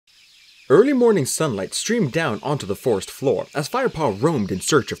Early morning sunlight streamed down onto the forest floor as Firepaw roamed in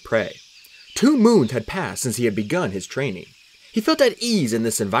search of prey. 2 moons had passed since he had begun his training. He felt at ease in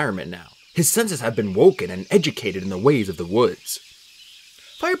this environment now. His senses had been woken and educated in the ways of the woods.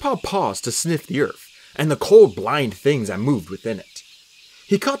 Firepaw paused to sniff the earth and the cold, blind things that moved within it.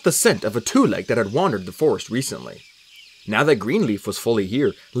 He caught the scent of a 2-leg that had wandered the forest recently. Now that Greenleaf was fully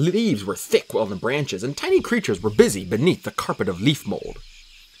here, leaves were thick on the branches and tiny creatures were busy beneath the carpet of leaf mold.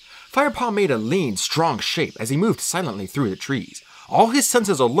 Firepaw made a lean, strong shape as he moved silently through the trees, all his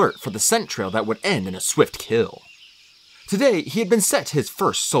senses alert for the scent trail that would end in a swift kill. Today, he had been set his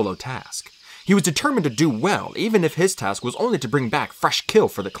first solo task. He was determined to do well, even if his task was only to bring back fresh kill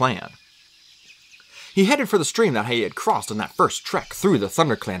for the clan. He headed for the stream that he had crossed on that first trek through the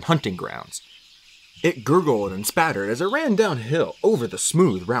ThunderClan hunting grounds. It gurgled and spattered as it ran downhill over the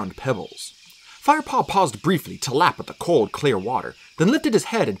smooth, round pebbles. Firepaw paused briefly to lap at the cold, clear water, then lifted his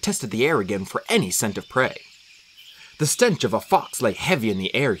head and tested the air again for any scent of prey. The stench of a fox lay heavy in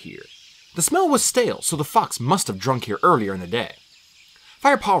the air here. The smell was stale, so the fox must have drunk here earlier in the day.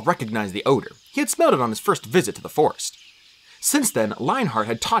 Firepaw recognized the odor. He had smelled it on his first visit to the forest. Since then, Lionheart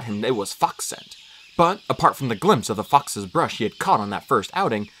had taught him it was fox scent, but apart from the glimpse of the fox's brush he had caught on that first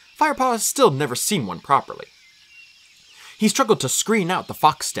outing, Firepaw had still never seen one properly. He struggled to screen out the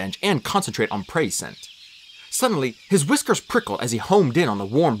fox stench and concentrate on prey scent. Suddenly, his whiskers prickled as he homed in on the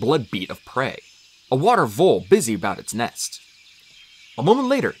warm blood beat of prey, a water vole busy about its nest. A moment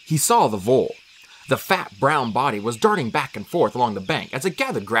later, he saw the vole. The fat, brown body was darting back and forth along the bank as it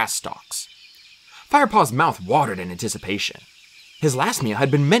gathered grass stalks. Firepaw's mouth watered in anticipation. His last meal had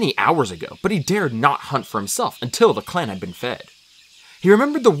been many hours ago, but he dared not hunt for himself until the clan had been fed. He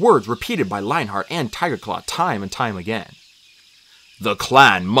remembered the words repeated by Lionheart and Tigerclaw time and time again. "The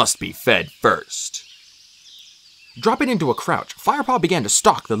clan must be fed first." Dropping into a crouch, Firepaw began to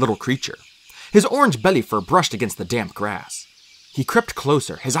stalk the little creature. His orange belly fur brushed against the damp grass. He crept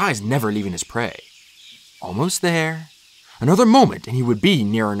closer, his eyes never leaving his prey. Almost there. Another moment and he would be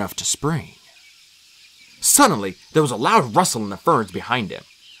near enough to spring. Suddenly, there was a loud rustle in the ferns behind him.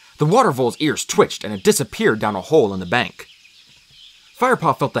 The water vole's ears twitched and it disappeared down a hole in the bank.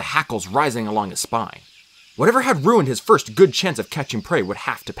 Firepaw felt the hackles rising along his spine. Whatever had ruined his first good chance of catching prey would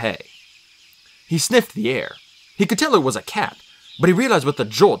have to pay. He sniffed the air. He could tell it was a cat, but he realized with a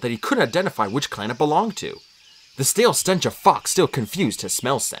jolt that he couldn't identify which clan it belonged to. The stale stench of fox still confused his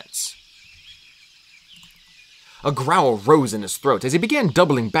smell sense. A growl rose in his throat as he began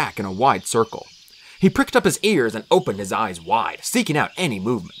doubling back in a wide circle. He pricked up his ears and opened his eyes wide, seeking out any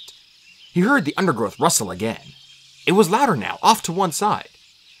movement. He heard the undergrowth rustle again. It was louder now, off to one side.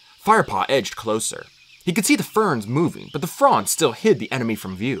 Firepaw edged closer. He could see the ferns moving, but the fronds still hid the enemy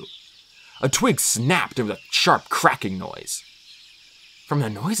from view. A twig snapped with a sharp cracking noise. From the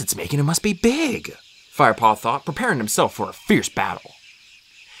noise it's making, it must be big, Firepaw thought, preparing himself for a fierce battle.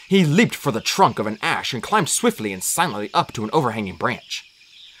 He leaped for the trunk of an ash and climbed swiftly and silently up to an overhanging branch.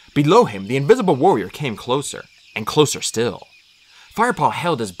 Below him, the invisible warrior came closer, and closer still. Firepaw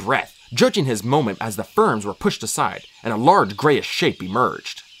held his breath, judging his moment as the ferns were pushed aside and a large grayish shape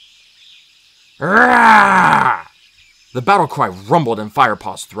emerged. Rah! The battle cry rumbled in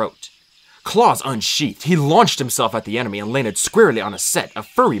Firepaw's throat. Claws unsheathed, he launched himself at the enemy and landed squarely on a set of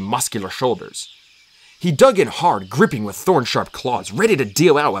furry, muscular shoulders. He dug in hard, gripping with thorn-sharp claws, ready to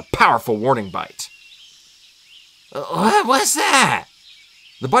deal out a powerful warning bite. What's that?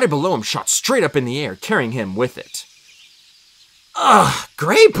 The body below him shot straight up in the air, carrying him with it. Ugh,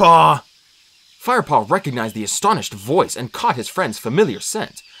 Greypaw! Firepaw recognized the astonished voice and caught his friend's familiar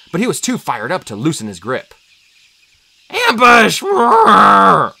scent, but he was too fired up to loosen his grip. Ambush!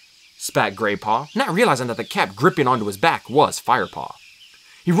 Roar! Spat Greypaw, not realizing that the cap gripping onto his back was Firepaw.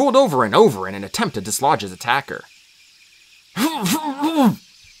 He rolled over and over in an attempt to dislodge his attacker.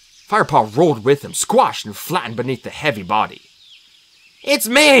 Firepaw rolled with him, squashed and flattened beneath the heavy body. It's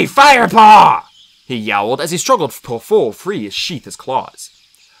me, Firepaw! He yowled as he struggled to pull free to sheath his claws.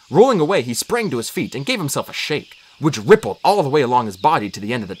 Rolling away, he sprang to his feet and gave himself a shake, which rippled all the way along his body to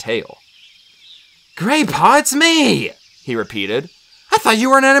the end of the tail. Greypaw, it's me! He repeated. I thought you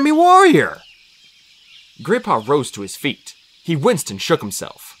were an enemy warrior! Greypaw rose to his feet. He winced and shook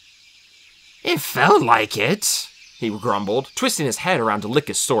himself. It felt like it, he grumbled, twisting his head around to lick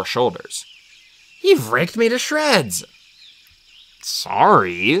his sore shoulders. You've raked me to shreds.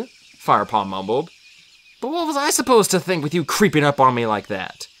 Sorry, Firepaw mumbled. But what was I supposed to think with you creeping up on me like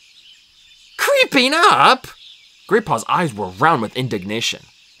that? Creeping up? Greypaw's eyes were round with indignation.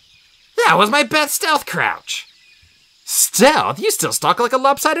 That was my best stealth crouch. Stealth? You still stalk like a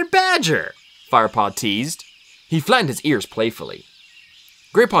lopsided badger, Firepaw teased. He flattened his ears playfully.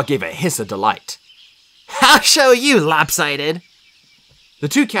 Graypaw gave a hiss of delight. I'll show you, lopsided. The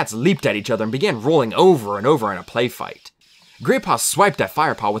two cats leaped at each other and began rolling over and over in a play fight. Graypaw swiped at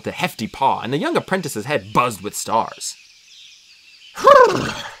Firepaw with a hefty paw, and the young apprentice's head buzzed with stars.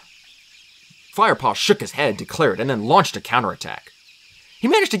 Firepaw shook his head, declared, and then launched a counterattack. He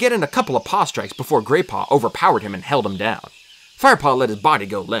managed to get in a couple of paw strikes before Graypaw overpowered him and held him down. Firepaw let his body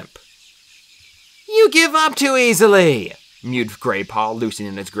go limp. You give up too easily, mewed Graypaw,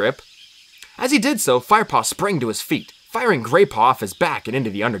 loosening his grip. As he did so, Firepaw sprang to his feet, firing Graypaw off his back and into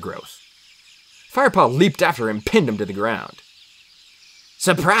the undergrowth. Firepaw leaped after him and pinned him to the ground.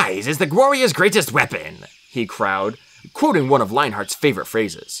 Surprise is the warrior's greatest weapon, he crowed, quoting one of Lionheart's favorite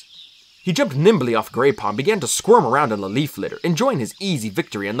phrases. He jumped nimbly off Graypaw and began to squirm around in the leaf litter, enjoying his easy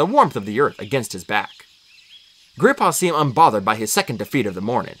victory and the warmth of the earth against his back. Graypaw seemed unbothered by his second defeat of the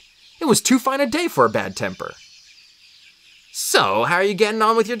morning. It was too fine a day for a bad temper. So, how are you getting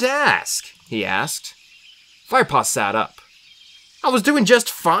on with your task? He asked. Firepaw sat up. I was doing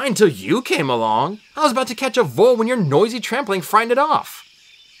just fine till you came along. I was about to catch a vole when your noisy trampling frightened it off.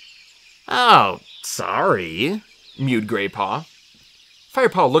 Oh, sorry, mewed Graypaw.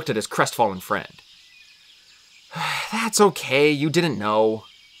 Firepaw looked at his crestfallen friend. That's okay, you didn't know,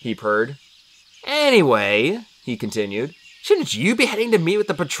 he purred. Anyway, he continued, shouldn't you be heading to meet with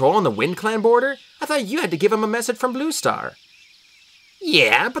the patrol on the Wind Clan border? I thought you had to give him a message from Blue Star.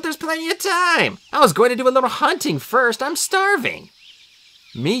 Yeah, but there's plenty of time. I was going to do a little hunting first. I'm starving.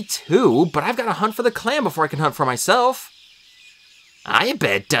 Me too, but I've got to hunt for the clan before I can hunt for myself. I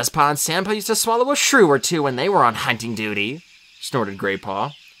bet Dustpaw and Sandpaw used to swallow a shrew or two when they were on hunting duty, snorted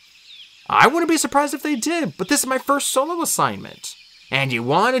Graypaw. I wouldn't be surprised if they did, but this is my first solo assignment. And you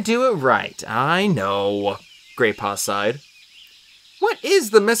want to do it right. I know, Graypaw sighed. What is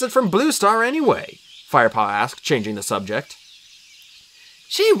the message from Blue Star anyway? Firepaw asked, changing the subject.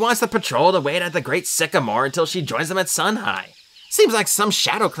 She wants the patrol to wait at the Great Sycamore until she joins them at Sun High. Seems like some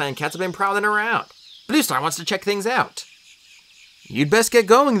Shadow Clan cats have been prowling around. Blue Star wants to check things out. You'd best get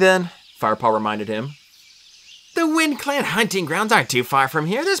going then, Firepaw reminded him. The Wind Clan hunting grounds aren't too far from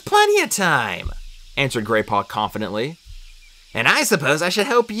here. There's plenty of time, answered Graypaw confidently. And I suppose I should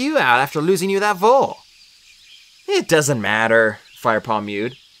help you out after losing you that vole. It doesn't matter, Firepaw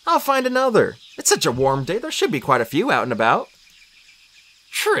mewed. I'll find another. It's such a warm day, there should be quite a few out and about.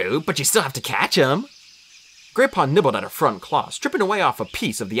 True, but you still have to catch them. Graypaw nibbled at her front claw, stripping away off a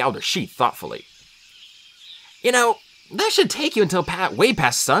piece of the outer sheath thoughtfully. You know, that should take you until way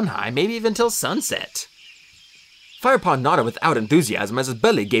past Sun High, maybe even till sunset. Firepaw nodded without enthusiasm as his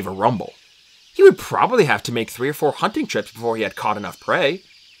belly gave a rumble. He would probably have to make 3 or 4 hunting trips before he had caught enough prey.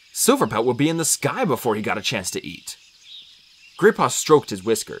 Silverpelt would be in the sky before he got a chance to eat. Graypaw stroked his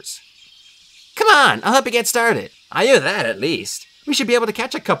whiskers. Come on, I'll help you get started. I owe that at least. We should be able to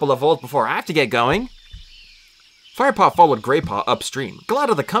catch a couple of voles before I have to get going. Firepaw followed Graypaw upstream, glad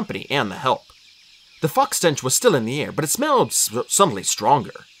of the company and the help. The fox stench was still in the air, but it smelled suddenly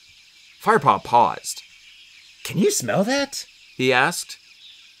stronger. Firepaw paused. Can you smell that? He asked.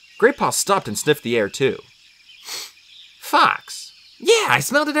 Graypaw stopped and sniffed the air too. Fox. Yeah, I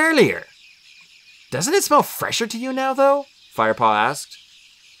smelled it earlier. Doesn't it smell fresher to you now, though? Firepaw asked.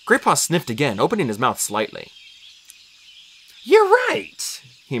 Graypaw sniffed again, opening his mouth slightly. You're right,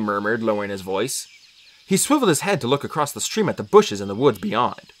 he murmured, lowering his voice. He swiveled his head to look across the stream at the bushes in the woods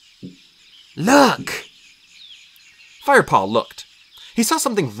beyond. Look! Firepaw looked. He saw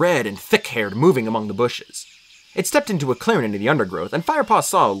something red and thick-haired moving among the bushes. It stepped into a clearing into the undergrowth, and Firepaw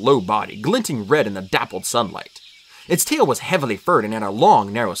saw a low body, glinting red in the dappled sunlight. Its tail was heavily furred and had a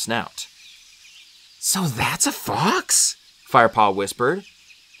long, narrow snout. So that's a fox? Firepaw whispered.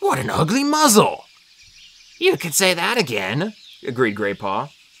 What an ugly muzzle! You could say that again, agreed Graypaw.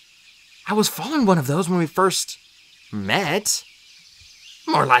 I was following one of those when we first met.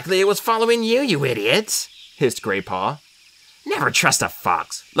 More likely it was following you, you idiot, hissed Graypaw. Never trust a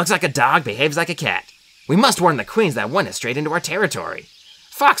fox. Looks like a dog, behaves like a cat. We must warn the queens that one is straight into our territory.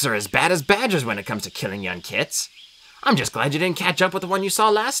 Fox are as bad as badgers when it comes to killing young kits. I'm just glad you didn't catch up with the one you saw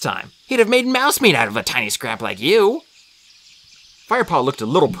last time. He'd have made mouse meat out of a tiny scrap like you. Firepaw looked a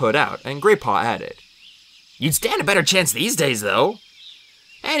little put out, and Graypaw added. You'd stand a better chance these days, though.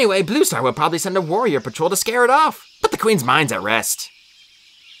 Anyway, Blue Star will probably send a warrior patrol to scare it off. Put the queen's mind's at rest.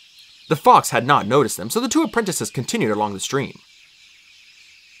 The fox had not noticed them, so the two apprentices continued along the stream.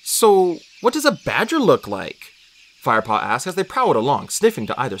 So, what does a badger look like? Firepaw asked as they prowled along, sniffing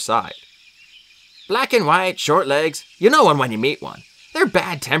to either side. Black and white, short legs. You know one when you meet one. They're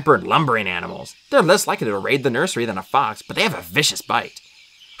bad-tempered, lumbering animals. They're less likely to raid the nursery than a fox, but they have a vicious bite.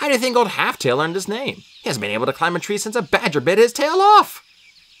 How do you think old Halftail earned his name? He hasn't been able to climb a tree since a badger bit his tail off.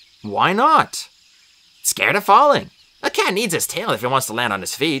 Why not? Scared of falling. A cat needs his tail if he wants to land on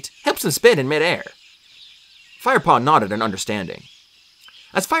his feet. Helps him spin in midair. Firepaw nodded in understanding.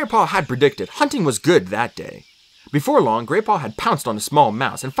 As Firepaw had predicted, hunting was good that day. Before long, Graypaw had pounced on a small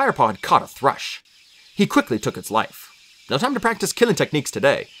mouse and Firepaw had caught a thrush. He quickly took its life. No time to practice killing techniques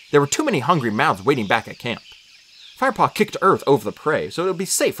today. There were too many hungry mouths waiting back at camp. Firepaw kicked earth over the prey so it would be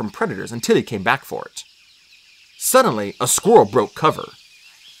safe from predators until he came back for it. Suddenly, a squirrel broke cover.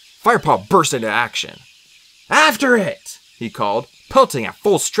 Firepaw burst into action. "After it!" he called, pelting at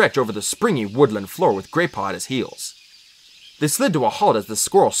full stretch over the springy woodland floor with Graypaw at his heels. They slid to a halt as the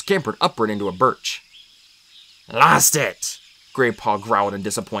squirrel scampered upward into a birch. "Lost it!" Graypaw growled in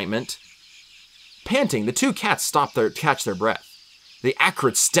disappointment. Panting, the two cats stopped to catch their breath. The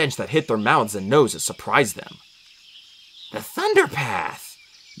acrid stench that hit their mouths and noses surprised them. "The Thunder Path,"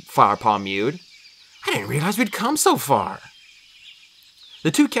 Firepaw mewed. "I didn't realize we'd come so far."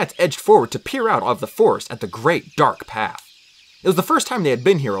 The two cats edged forward to peer out of the forest at the great, dark path. It was the first time they had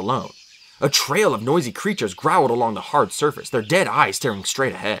been here alone. A trail of noisy creatures growled along the hard surface, their dead eyes staring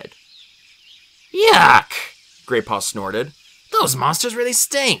straight ahead. "Yuck!" Graypaw snorted. "Those monsters really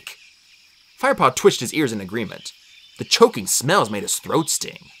stink." Firepaw twitched his ears in agreement. The choking smells made his throat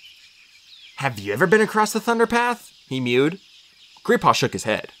sting. "Have you ever been across the Thunder Path?" he mewed. Graypaw shook his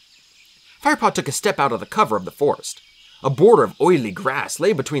head. Firepaw took a step out of the cover of the forest. A border of oily grass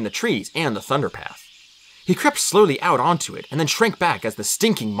lay between the trees and the Thunder Path. He crept slowly out onto it and then shrank back as the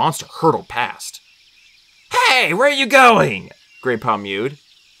stinking monster hurtled past. "Hey, where are you going?" Graypaw mewed.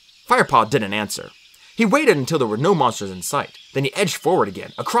 Firepaw didn't answer. He waited until there were no monsters in sight. Then he edged forward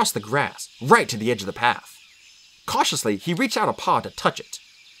again, across the grass, right to the edge of the path. Cautiously, he reached out a paw to touch it.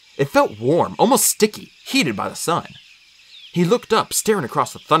 It felt warm, almost sticky, heated by the sun. He looked up, staring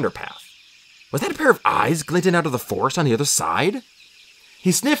across the Thunder Path. Was that a pair of eyes glinting out of the forest on the other side?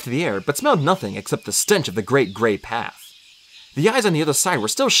 He sniffed the air, but smelled nothing except the stench of the great gray path. The eyes on the other side were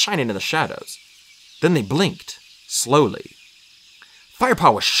still shining in the shadows. Then they blinked, slowly.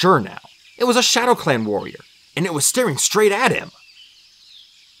 Firepaw was sure now. It was a Shadow Clan warrior, and it was staring straight at him.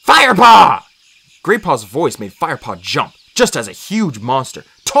 "Firepaw!" Graypaw's voice made Firepaw jump, just as a huge monster,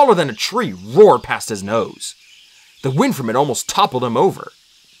 taller than a tree, roared past his nose. The wind from it almost toppled him over.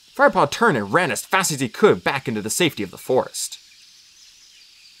 Firepaw turned and ran as fast as he could back into the safety of the forest.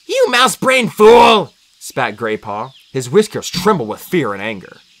 "You mouse-brained fool!" spat Graypaw. His whiskers trembled with fear and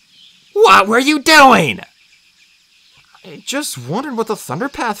anger. "What were you doing?" "I just wondered what the Thunder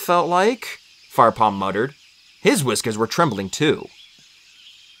Path felt like," Firepaw muttered. His whiskers were trembling too.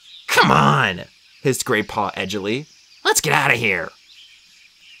 "Come on," hissed Graypaw edgily. "Let's get out of here."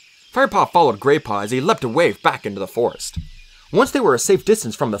 Firepaw followed Graypaw as he leapt away back into the forest. Once they were a safe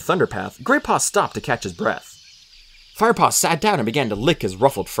distance from the Thunder Path, Graypaw stopped to catch his breath. Firepaw sat down and began to lick his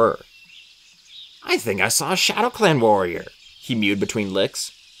ruffled fur. "I think I saw a Shadow Clan warrior," he mewed between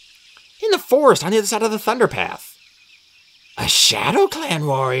licks. "In the forest on the other side of the Thunder Path." "A Shadow Clan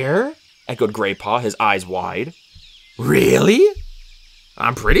warrior?" echoed Graypaw, his eyes wide. "Really?"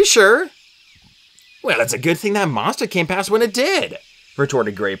 "I'm pretty sure." "Well, it's a good thing that monster came past when it did,"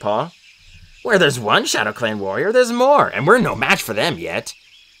 retorted Graypaw. "Where there's one Shadow Clan warrior, there's more, and we're no match for them yet.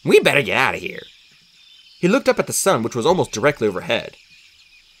 We better get out of here." He looked up at the sun, which was almost directly overhead.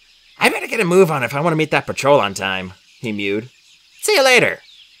 "I better get a move on if I want to meet that patrol on time," he mewed. "See you later."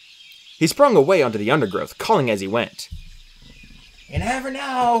 He sprung away onto the undergrowth, calling as he went. "You never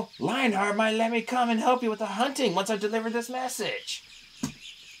know. Lionheart might let me come and help you with the hunting once I've delivered this message."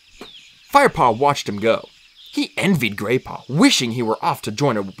 Firepaw watched him go. He envied Graypaw, wishing he were off to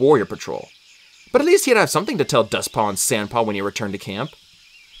join a warrior patrol. But at least he'd have something to tell Dustpaw and Sandpaw when he returned to camp.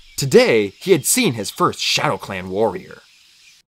 Today, he had seen his first Shadow Clan warrior.